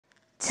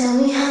Tell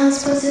me how I'm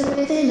supposed to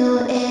breathe in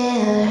no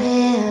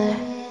air.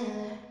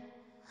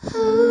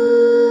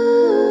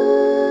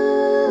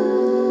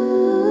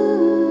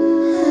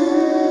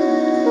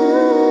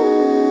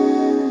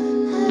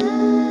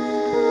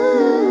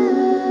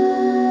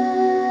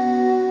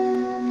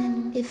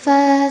 If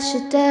I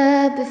should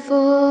die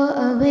before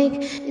I wake,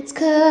 it's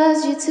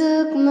 'cause you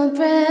took my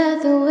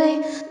breath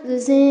away.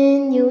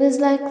 Losing you is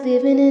like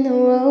living in a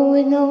world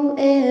with no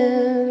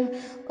air.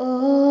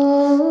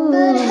 Oh,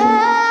 but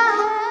how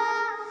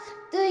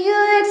do you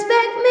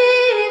expect me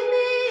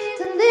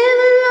to live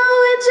alone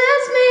with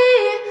just me?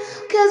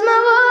 'Cause my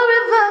world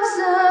revolves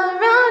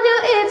around you,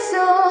 it's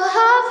so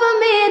hard for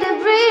me to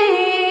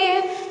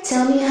breathe.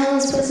 Tell me how I'm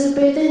supposed to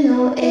breathe in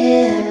no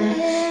air.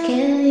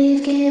 Can't leave,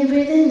 can't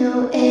breathe in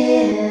no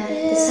air.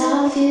 That's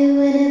how I feel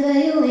whenever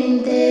you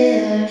ain't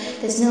there.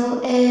 There's no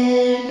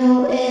air, no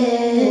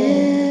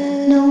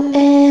air, no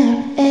air,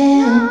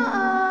 air.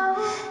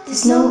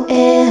 There's no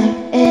air,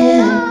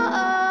 air,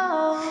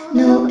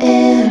 no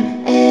air,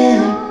 air.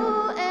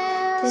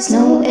 There's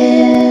no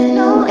air,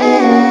 no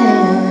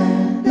air,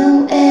 no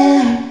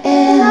air,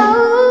 air.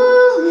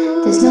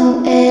 There's no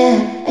air,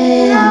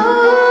 air.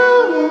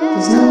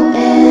 There's no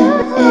air,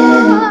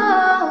 air.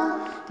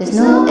 There's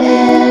no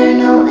air,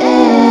 no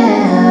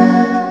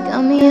air.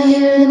 Got me out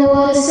here in the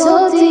water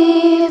so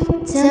deep.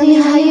 Tell me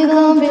how you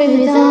gon' breathe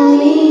without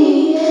me.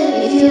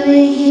 If you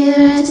ain't here,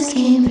 I just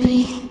can't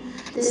breathe.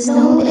 There's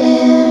no air.